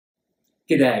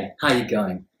G'day, how you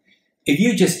going? If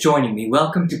you're just joining me,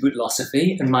 welcome to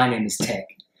Bootlosophy, and my name is Tech.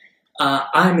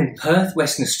 I'm in Perth,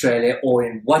 Western Australia, or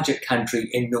in Wajak country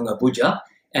in Noongar,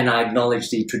 and I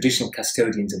acknowledge the traditional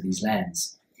custodians of these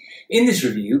lands. In this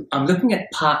review, I'm looking at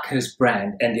Parkhurst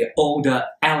Brand and their older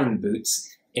Allen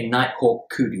boots in Nighthawk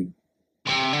Kudu.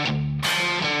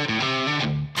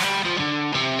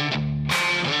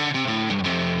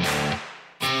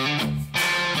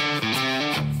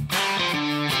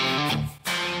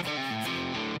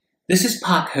 This is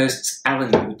Parkhurst's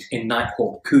Allen boot in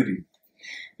Nighthawk Kudu.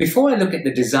 Before I look at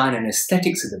the design and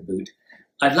aesthetics of the boot,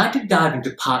 I'd like to dive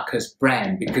into Parkhurst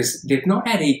Brand because they've not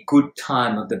had a good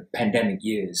time of the pandemic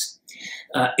years.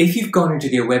 If you've gone into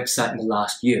their website in the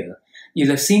last year,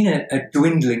 you'll have seen a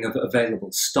dwindling of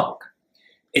available stock.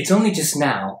 It's only just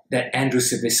now that Andrew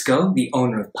Savisco, the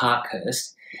owner of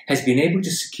Parkhurst, has been able to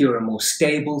secure a more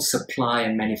stable supply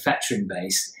and manufacturing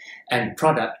base, and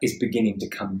product is beginning to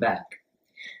come back.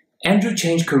 Andrew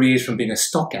changed careers from being a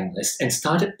stock analyst and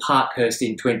started Parkhurst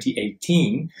in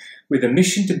 2018 with a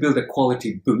mission to build a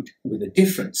quality boot with a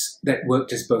difference that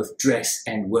worked as both dress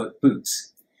and work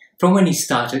boots. From when he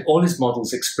started, all his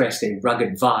models expressed a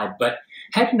rugged vibe, but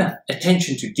had enough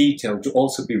attention to detail to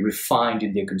also be refined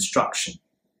in their construction.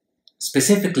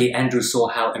 Specifically, Andrew saw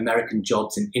how American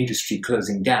jobs and industry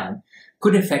closing down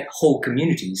could affect whole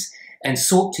communities and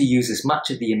sought to use as much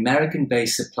of the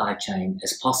American-based supply chain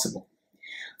as possible.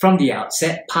 From the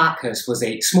outset, Parkhurst was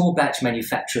a small batch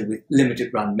manufacturer with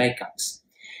limited run makeups.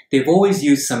 They've always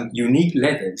used some unique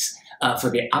leathers for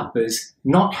their uppers,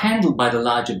 not handled by the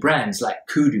larger brands like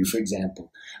Kudu, for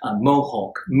example,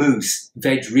 Mohawk, Moose,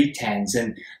 Veg Retans,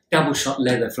 and double shot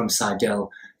leather from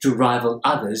Seidel to rival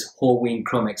others' Horween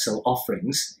Chrome XL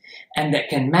offerings, and that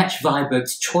can match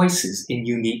Viberg's choices in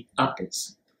unique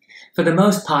uppers. For the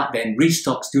most part then,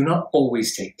 restocks do not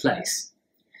always take place.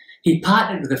 He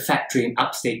partnered with a factory in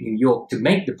upstate New York to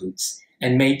make the boots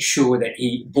and made sure that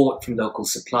he bought from local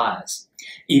suppliers.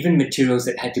 Even materials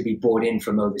that had to be bought in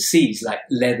from overseas, like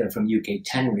leather from UK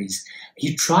tanneries,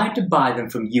 he tried to buy them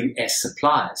from US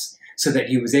suppliers so that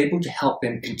he was able to help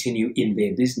them continue in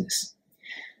their business.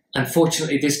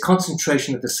 Unfortunately, this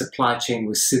concentration of the supply chain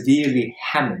was severely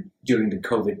hammered during the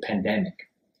COVID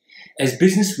pandemic. As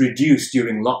business reduced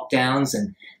during lockdowns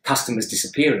and customers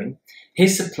disappearing,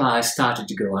 his suppliers started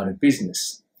to go out of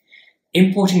business.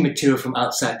 Importing material from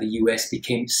outside the US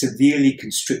became severely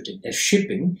constricted as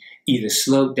shipping either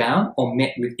slowed down or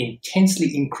met with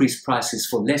intensely increased prices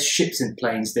for less ships and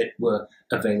planes that were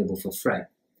available for freight.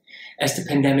 As the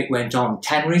pandemic went on,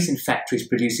 tanneries and factories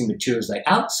producing materials like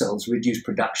outsoles reduced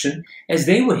production as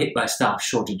they were hit by staff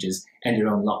shortages and their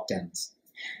own lockdowns.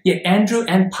 Yet Andrew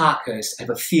and Parkhurst have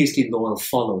a fiercely loyal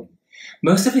following.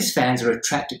 Most of his fans are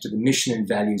attracted to the mission and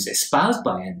values espoused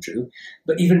by Andrew,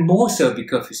 but even more so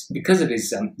because of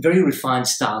his very refined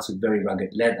styles with very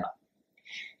rugged leather.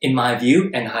 In my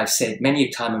view, and I've said many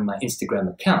a time on my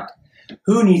Instagram account,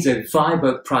 who needs a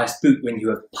Viberg-priced boot when you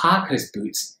have Parkhurst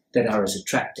boots that are as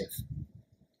attractive?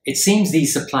 It seems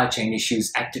these supply chain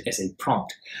issues acted as a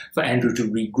prompt for Andrew to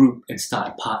regroup and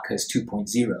start Parkhurst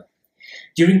 2.0.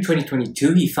 During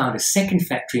 2022, he found a second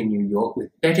factory in New York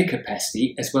with better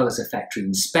capacity, as well as a factory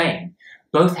in Spain,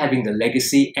 both having the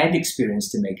legacy and experience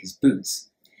to make his boots.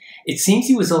 It seems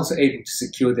he was also able to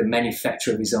secure the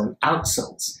manufacture of his own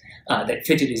outsoles that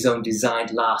fitted his own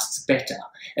designed lasts better,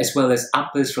 as well as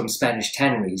uppers from Spanish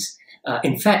tanneries,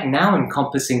 in fact now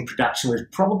encompassing production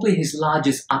with probably his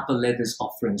largest upper leathers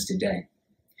offerings today.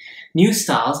 New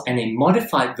styles and a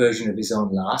modified version of his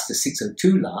own last, the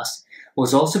 602 last,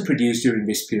 was also produced during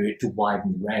this period to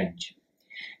widen the range.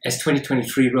 As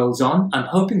 2023 rolls on, I'm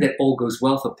hoping that all goes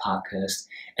well for Parkhurst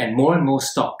and more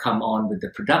stock come on with the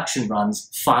production runs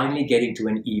finally getting to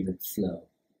an even flow.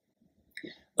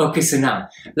 Okay, so now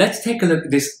let's take a look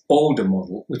at this older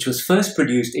model, which was first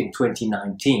produced in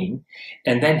 2019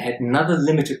 and then had another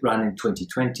limited run in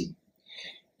 2020.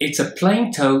 It's a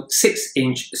plain toe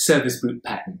 6-inch service boot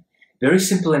pattern, very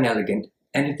simple and elegant,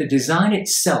 and if the design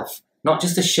itself, not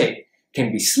just the shape, can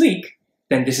be sleek,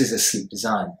 then this is a sleek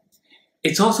design.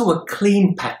 It's also a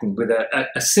clean pattern with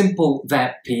a simple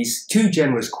vamp piece, 2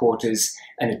 generous quarters,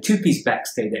 and a 2-piece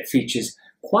backstay that features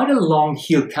quite a long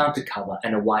heel counter cover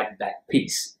and a wide back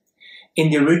piece. In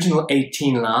the original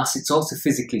 18 last, it's also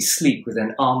physically sleek with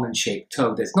an almond-shaped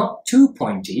toe that's not too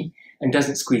pointy and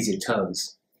doesn't squeeze your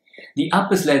toes. The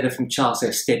uppers leather from Charles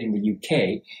F. Stead in the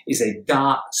UK is a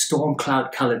dark storm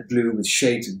cloud coloured blue with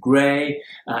shades of grey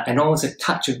and almost a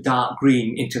touch of dark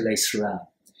green interlaced throughout.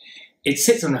 It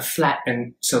sits on a flat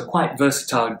and so quite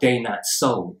versatile day-night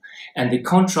sole, and the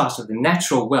contrast of the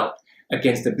natural welt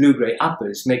against the blue-grey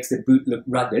uppers makes the boot look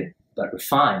rugged but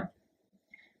refined.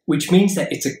 Which means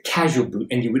that it's a casual boot,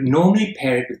 and you would normally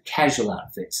pair it with casual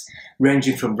outfits,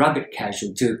 ranging from rugged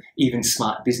casual to even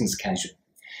smart business casual.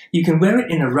 You can wear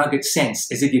it in a rugged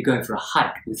sense, as if you're going for a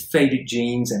hike, with faded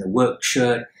jeans and a work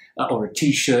shirt or a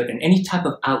t-shirt and any type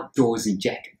of outdoorsy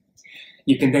jacket.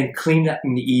 You can then clean it up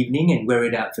in the evening and wear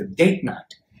it out for date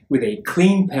night, with a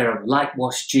clean pair of light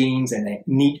wash jeans and a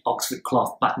neat Oxford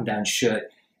cloth button-down shirt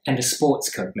and a sports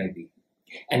coat maybe.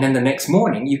 And then the next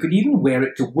morning, you could even wear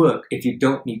it to work if you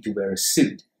don't need to wear a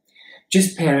suit.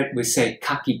 Just pair it with, say,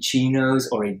 khaki chinos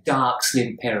or a dark,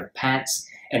 slim pair of pants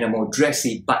and a more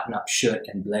dressy button-up shirt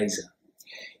and blazer.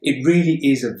 It really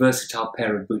is a versatile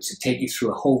pair of boots to take you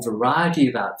through a whole variety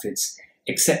of outfits,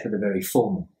 except for the very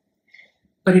formal.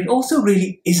 But it also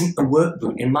really isn't a work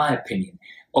boot, in my opinion,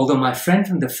 although my friend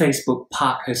from the Facebook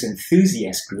Parkhurst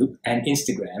Enthusiast group and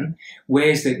Instagram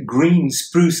wears the green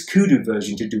spruce kudu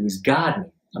version to do his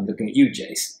gardening. I'm looking at you,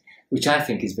 Jace, which I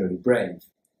think is very brave.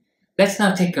 Let's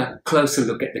now take a closer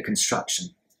look at the construction.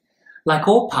 Like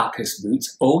all Parkhurst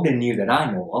boots, old and new that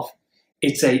I know of,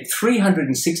 it's a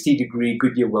 360-degree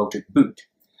Goodyear welted boot.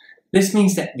 This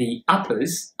means that the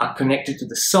uppers are connected to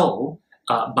the sole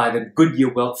by the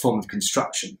Goodyear welt form of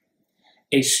construction.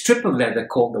 A strip of leather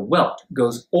called the welt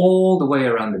goes all the way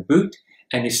around the boot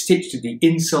and is stitched to the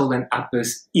insole and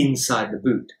uppers inside the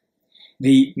boot.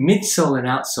 The midsole and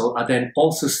outsole are then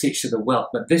also stitched to the welt,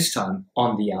 but this time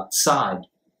on the outside.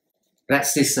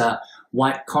 That's this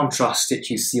white contrast stitch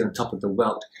you see on top of the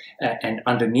welt. And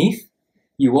underneath,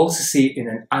 you also see it in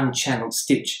an unchanneled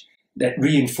stitch that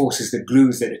reinforces the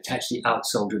glues that attach the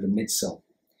outsole to the midsole.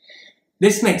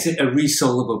 This makes it a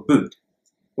resolable boot.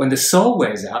 When the sole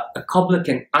wears out, a cobbler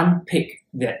can unpick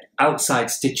that outside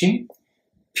stitching,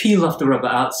 peel off the rubber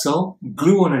outsole,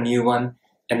 glue on a new one,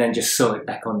 and then just sew it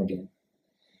back on again.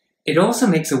 It also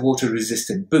makes a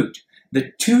water-resistant boot.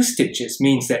 The two stitches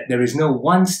means that there is no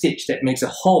one stitch that makes a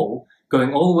hole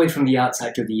going all the way from the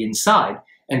outside to the inside,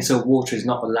 and so water is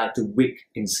not allowed to wick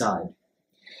inside.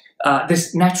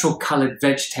 This natural coloured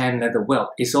veg tan leather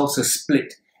welt is also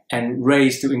split and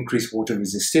raised to increase water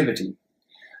resistivity.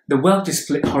 The welt is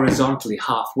split horizontally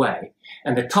halfway,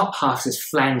 and the top half is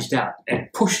flanged out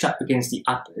and pushed up against the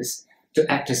uppers to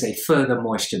act as a further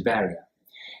moisture barrier.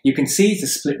 You can see it's a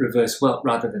split reverse welt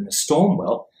rather than a storm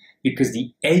welt because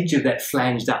the edge of that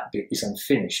flanged up bit is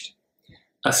unfinished.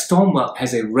 A storm welt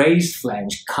has a raised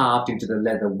flange carved into the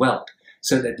leather welt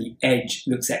so that the edge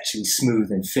looks actually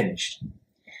smooth and finished.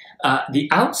 The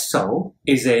outsole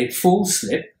is a full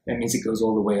slip, that means it goes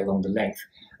all the way along the length,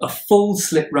 a full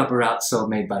slip rubber outsole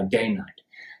made by Day-Night.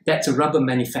 That's a rubber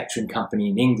manufacturing company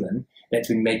in England that's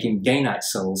been making Day-Night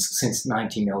soles since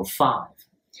 1905.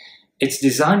 It's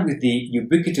designed with the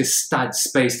ubiquitous studs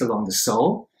spaced along the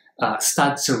sole,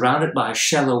 studs surrounded by a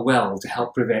shallow well to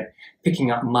help prevent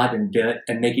picking up mud and dirt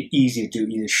and make it easier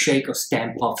to either shake or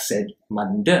stamp off said mud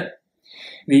and dirt.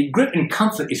 The grip and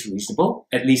comfort is reasonable,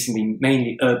 at least in the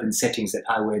mainly urban settings that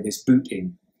I wear this boot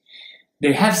in.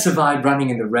 They have survived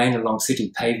running in the rain along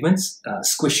city pavements,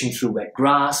 squishing through wet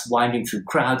grass, winding through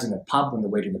crowds in a pub on the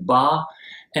way to the bar,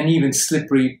 and even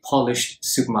slippery, polished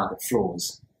supermarket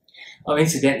floors. Oh,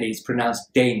 incidentally, it's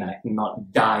pronounced Day-Night and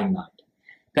not Die-Night.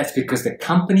 That's because the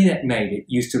company that made it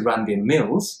used to run their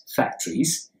mills,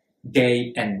 factories,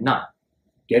 day and night.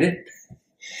 Get it?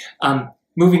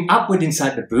 Moving upward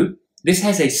inside the boot, this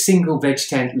has a single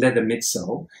veg-tanned leather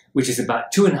midsole, which is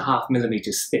about 2.5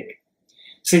 millimeters thick.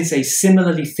 Since a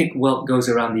similarly thick welt goes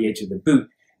around the edge of the boot,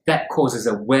 that causes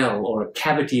a well or a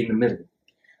cavity in the middle.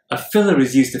 A filler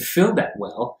is used to fill that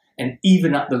well and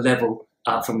even up the level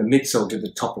from the midsole to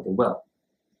the top of the welt.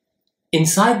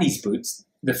 Inside these boots,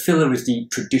 the filler is the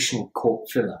traditional cork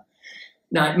filler.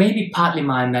 Now, it may be partly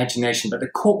my imagination, but the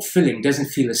cork filling doesn't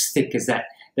feel as thick as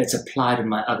that's applied in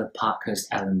my other Parkhurst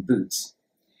Allen boots.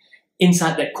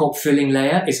 Inside that cork filling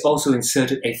layer is also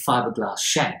inserted a fiberglass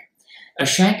shank. A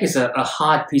shank is a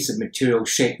hard piece of material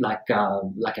shaped like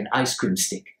an ice cream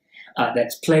stick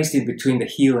that's placed in between the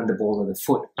heel and the ball of the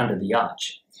foot under the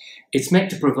arch. It's meant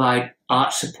to provide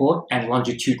arch support and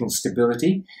longitudinal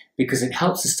stability because it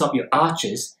helps to stop your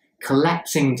arches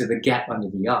collapsing into the gap under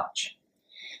the arch.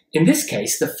 In this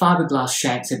case, the fiberglass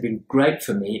shanks have been great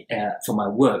for me for my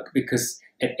work because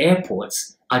at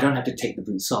airports, I don't have to take the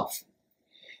boots off.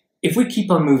 If we keep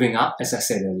on moving up, as I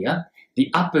said earlier, the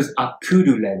uppers are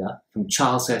kudu leather from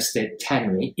Charles Hurstead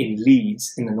Tannery in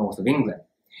Leeds in the north of England.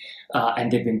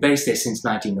 And they've been based there since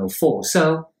 1904,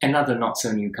 so another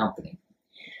not-so-new company.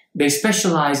 They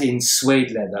specialize in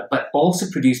suede leather, but also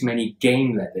produce many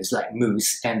game leathers like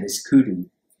moose and this kudu.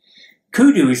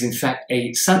 Kudu is in fact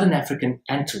a southern African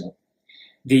antelope.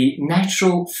 The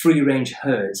natural free-range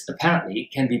herds apparently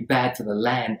can be bad for the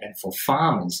land and for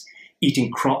farmers,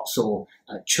 eating crops or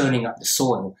churning up the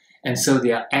soil, and so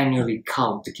they are annually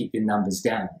culled to keep their numbers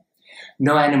down.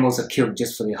 No animals are killed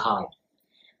just for their hide.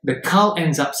 The cull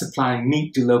ends up supplying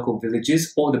meat to local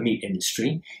villages or the meat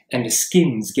industry, and the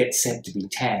skins get sent to be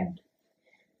tanned.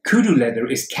 Kudu leather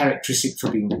is characteristic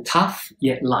for being tough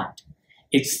yet light.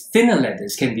 Its thinner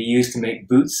leathers can be used to make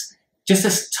boots just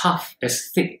as tough as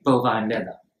thick bovine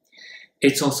leather.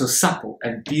 It's also supple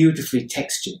and beautifully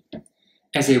textured.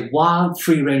 As a wild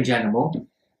free-range animal,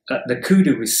 the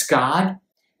kudu is scarred,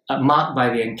 marked by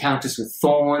the encounters with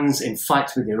thorns, in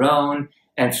fights with their own,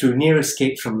 and through near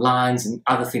escapes from lions and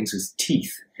other things with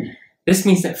teeth. This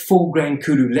means that full-grain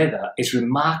kudu leather is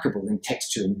remarkable in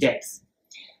texture and depth.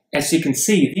 As you can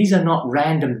see, these are not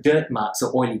random dirt marks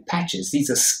or oily patches. These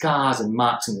are scars and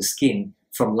marks on the skin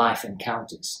from life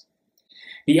encounters.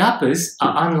 The uppers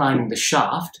are unlined in the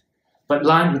shaft, but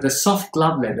lined with a soft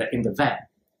glove leather in the van.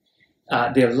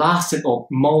 They're lasted or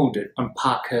moulded on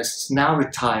Parkhurst's now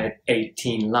retired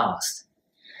 18 last.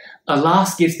 A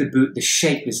last gives the boot the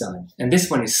shape design, and this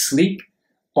one is sleek,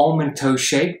 almond toe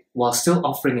shaped, while still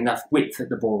offering enough width at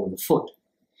the ball of the foot.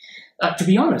 To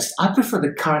be honest, I prefer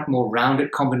the current more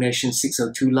rounded combination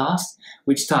 602 last,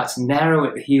 which starts narrow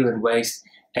at the heel and waist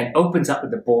and opens up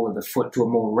at the ball of the foot to a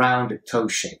more rounded toe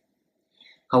shape.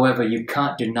 However, you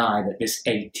can't deny that this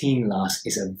 18 last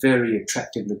is a very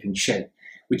attractive looking shape,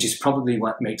 which is probably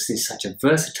what makes this such a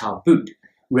versatile boot,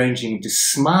 ranging into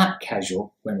smart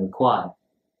casual when required.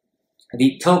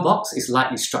 The toe box is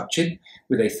lightly structured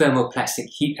with a thermoplastic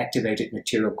heat-activated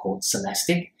material called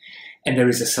Celastic, and there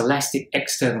is a Celastic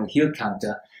external heel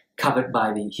counter covered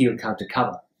by the heel counter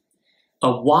cover.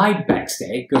 A wide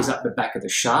backstay goes up the back of the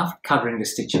shaft, covering the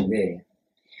stitching there.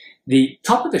 The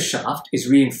top of the shaft is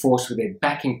reinforced with a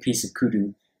backing piece of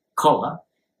kudu collar,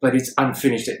 but it's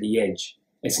unfinished at the edge.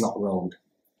 It's not rolled.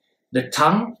 The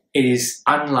tongue is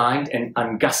unlined and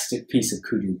ungusseted piece of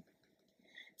kudu.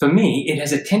 For me, it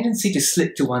has a tendency to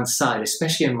slip to one side,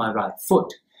 especially on my right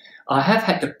foot. I have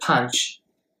had to punch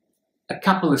a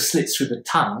couple of slits through the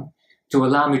tongue to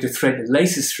allow me to thread the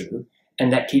laces through,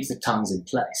 and that keeps the tongues in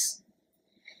place.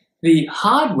 The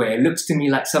hardware looks to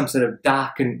me like some sort of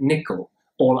darkened nickel,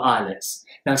 all eyelets.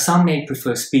 Now, some may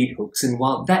prefer speed hooks, and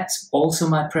while that's also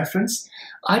my preference,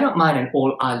 I don't mind an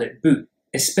all eyelet boot,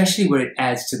 especially where it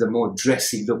adds to the more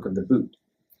dressy look of the boot.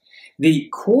 The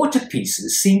quarter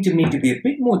pieces seem to me to be a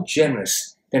bit more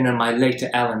generous than on my later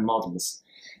Allen models.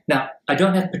 Now, I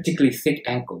don't have particularly thick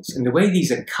ankles, and the way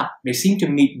these are cut, they seem to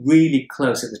meet really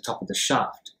close at the top of the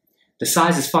shaft. The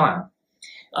size is fine.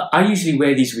 I usually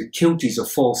wear these with kilties or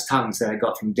false tongues that I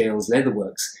got from Dale's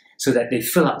Leatherworks, so that they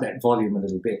fill up that volume a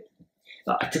little bit.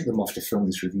 I took them off to film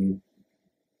this review.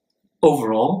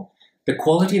 Overall, the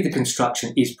quality of the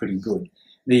construction is pretty good.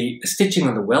 The stitching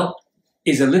on the welt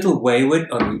is a little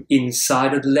wayward on the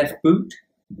inside of the left boot,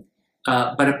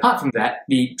 but apart from that,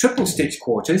 the triple stitch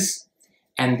quarters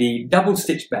and the double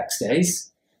stitch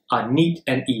backstays are neat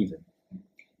and even.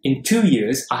 In 2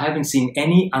 years, I haven't seen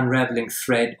any unraveling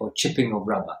thread or chipping of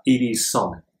rubber. It is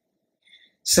solid.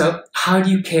 So, how do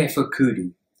you care for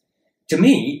kudu? To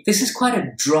me, this is quite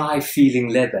a dry feeling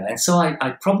leather, and so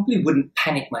I probably wouldn't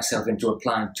panic myself into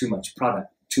applying too much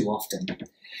product too often.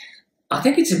 I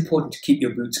think it's important to keep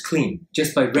your boots clean,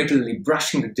 just by regularly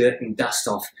brushing the dirt and dust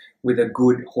off with a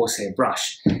good horsehair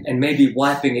brush, and maybe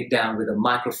wiping it down with a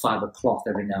microfiber cloth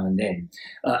every now and then,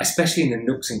 especially in the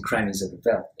nooks and crannies of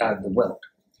the welt.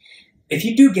 If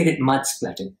you do get it mud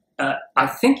splattered, I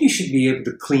think you should be able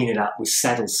to clean it up with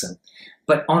saddle soap.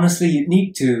 But honestly, you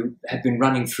need to have been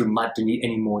running through mud to need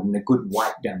any more than a good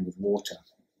wipe down with water.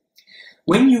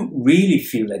 When you really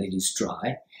feel that it is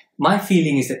dry, my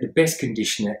feeling is that the best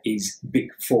conditioner is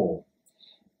Bic 4.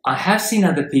 I have seen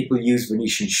other people use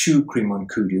Venetian shoe cream on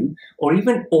kudu, or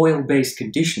even oil-based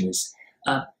conditioners,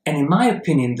 and in my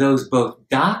opinion, those both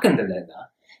darken the leather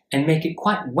and make it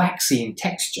quite waxy in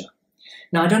texture.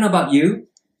 Now, I don't know about you,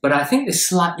 but I think the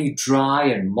slightly dry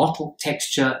and mottled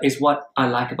texture is what I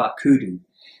like about kudu,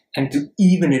 and to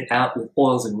even it out with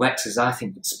oils and waxes, I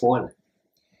think would spoil it.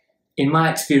 In my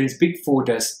experience, Bic 4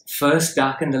 does first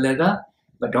darken the leather,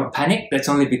 but don't panic, that's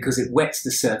only because it wets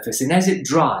the surface, and as it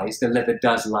dries, the leather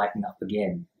does lighten up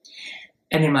again.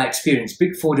 And in my experience,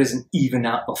 Bic 4 doesn't even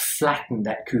out or flatten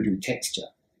that kudu texture.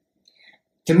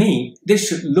 To me, this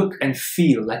should look and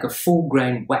feel like a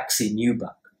full-grain waxy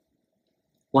nubuck.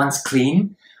 Once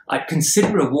clean, I'd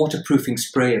consider a waterproofing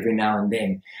spray every now and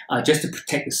then, just to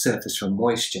protect the surface from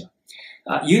moisture.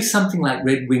 Use something like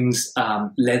Red Wing's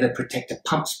Leather Protector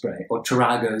Pump Spray or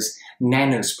Tarago's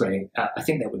Nano Spray. I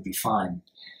think that would be fine.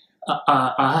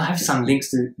 I'll have some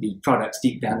links to the products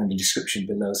deep down in the description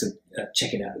below, so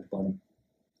check it out at the bottom.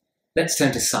 Let's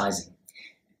turn to sizing.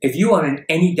 If you are in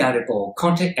any doubt at all,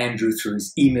 contact Andrew through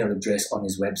his email address on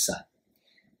his website.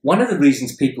 One of the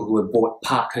reasons people who have bought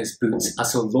Parkhurst boots are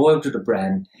so loyal to the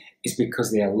brand is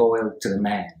because they are loyal to the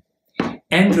man.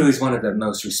 Andrew is one of the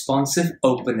most responsive,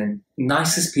 open, and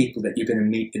nicest people that you're going to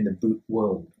meet in the boot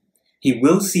world. He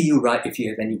will see you right if you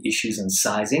have any issues on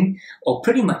sizing or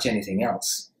pretty much anything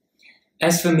else.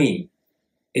 As for me,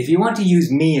 if you want to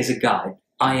use me as a guide,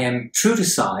 I am true to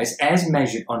size as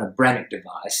measured on a Brannock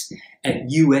device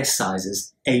at US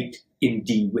sizes 8 in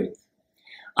D width.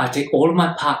 I take all of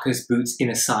my Parkhurst boots in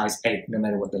a size 8 no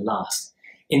matter what the last.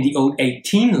 In the old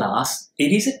 18 last,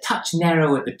 it is a touch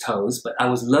narrow at the toes, but I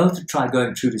was loath to try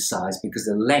going true to size because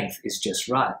the length is just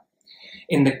right.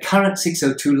 In the current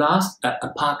 602 last, a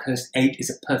Parkhurst 8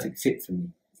 is a perfect fit for me.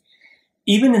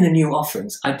 Even in the new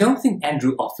offerings, I don't think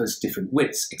Andrew offers different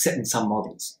widths, except in some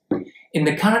models. In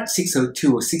the current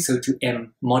 602 or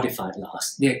 602M modified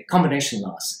last, they're combination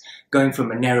lasts, going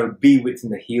from a narrow B width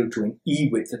in the heel to an E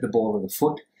width at the ball of the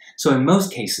foot. So in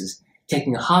most cases,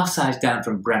 taking a half size down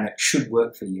from Brannock should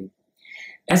work for you.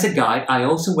 As a guide, I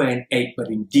also wear an 8 but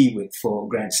in D width for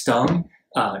Grant Stone,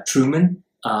 Truman,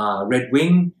 Red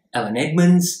Wing, Alan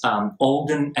Edmonds,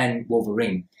 Alden, and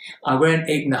Wolverine. I wear an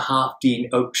 8.5 D in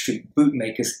Oak Street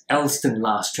Bootmakers Elston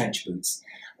last trench boots.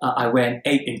 I wear an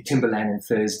 8 in Timberland and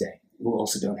Thursday, who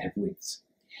also don't have widths.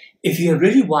 If you have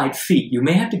really wide feet, you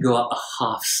may have to go up a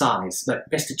half size, but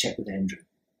best to check with Andrew.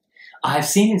 I have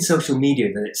seen in social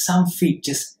media that some feet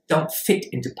just don't fit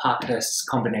into Parkhurst's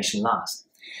combination last.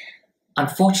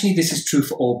 Unfortunately, this is true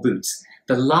for all boots.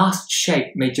 The last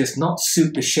shape may just not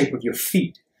suit the shape of your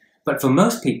feet, but for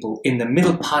most people, in the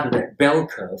middle part of that bell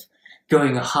curve,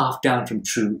 going a half down from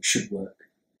true should work.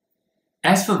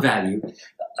 As for value,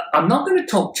 I'm not going to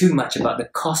talk too much about the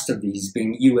cost of these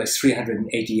being US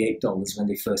 $388 when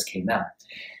they first came out.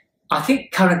 I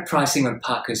think current pricing on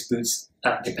Parkhurst boots,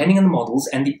 depending on the models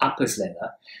and the uppers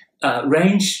leather,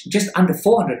 range just under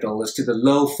 $400 to the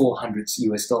low 400s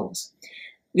US dollars.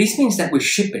 This means that with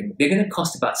shipping, they're going to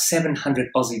cost about 700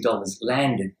 Aussie dollars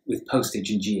landed with postage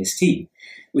and GST,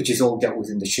 which is all dealt with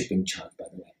in the shipping charge, by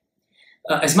the way.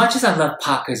 As much as I love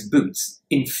Parkhurst boots,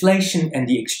 inflation and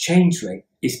the exchange rate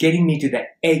is getting me to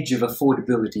that edge of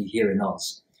affordability here in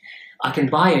Oz. I can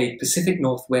buy a Pacific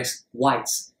Northwest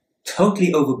Whites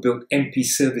totally overbuilt MP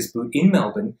service boot in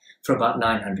Melbourne for about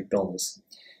 $900.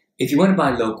 If you want to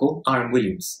buy local, R.M.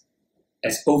 Williams,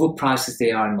 as overpriced as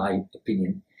they are in my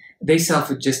opinion, they sell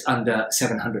for just under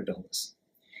 $700.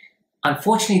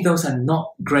 Unfortunately, those are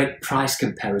not great price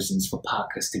comparisons for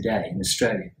Parkhurst today in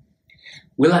Australia.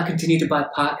 Will I continue to buy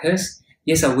Parkhurst?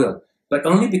 Yes, I will, but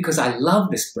only because I love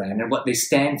this brand and what they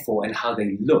stand for and how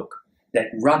they look, that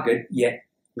rugged yet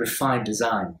refined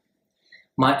design.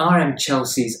 My RM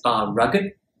Chelseas are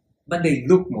rugged, but they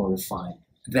look more refined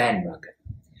than rugged.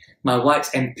 My Whites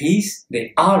MPs,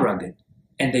 they are rugged,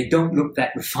 and they don't look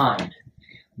that refined.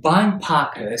 Buying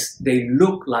Parkhurst, they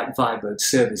look like Viberg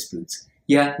service boots.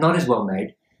 Yeah, not as well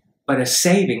made, but a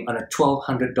saving on a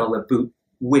 $1,200 boot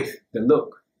with the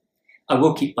look. I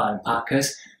will keep buying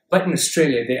Parkhurst, but in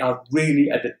Australia, they are really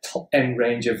at the top end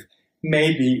range of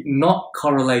maybe not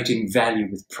correlating value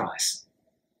with price.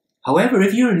 However,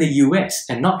 if you're in the US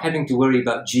and not having to worry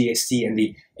about GST and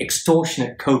the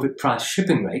extortionate COVID price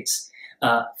shipping rates,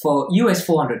 for US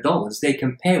 $400, they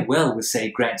compare well with,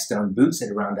 say, Grant Stone boots at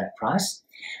around that price.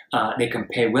 They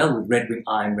compare well with Red Wing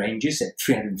Iron Rangers at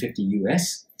 $350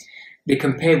 US. They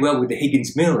compare well with the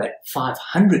Higgins Mill at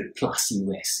 $500 plus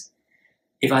US.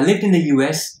 If I lived in the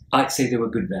US, I'd say they were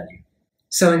good value.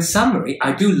 So in summary,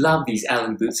 I do love these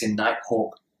Allen boots in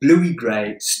Nighthawk bluey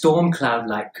grey, storm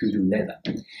cloud-like Kudu leather.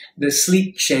 The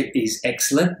sleek shape is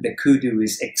excellent. The Kudu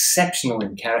is exceptional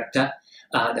in character.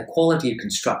 The quality of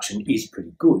construction is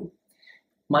pretty good.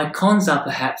 My cons are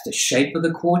perhaps the shape of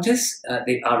the quarters.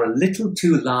 They are a little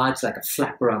too large, like a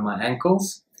flap around my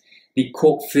ankles. The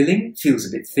cork filling feels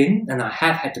a bit thin, and I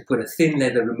have had to put a thin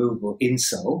leather removable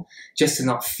insole just to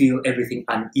not feel everything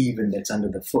uneven that's under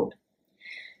the foot.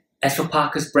 As for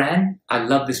Parkhurst Brand, I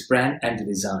love this brand and the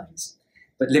designs.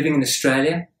 But living in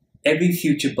Australia, every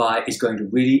future buy is going to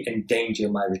really endanger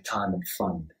my retirement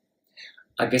fund.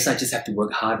 I guess I just have to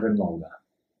work harder and longer.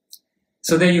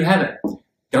 So there you have it.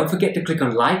 Don't forget to click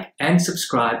on like and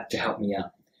subscribe to help me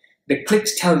out. The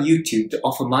clicks tell YouTube to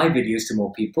offer my videos to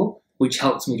more people, which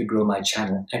helps me to grow my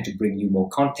channel and to bring you more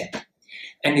content.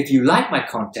 And if you like my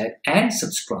content and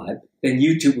subscribe, then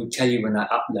YouTube will tell you when I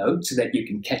upload so that you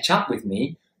can catch up with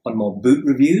me on more boot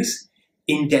reviews,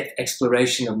 in-depth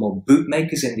exploration of more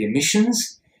bootmakers and their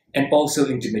missions, and also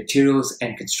into materials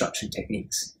and construction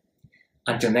techniques.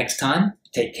 Until next time,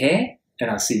 take care,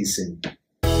 and I'll see you soon.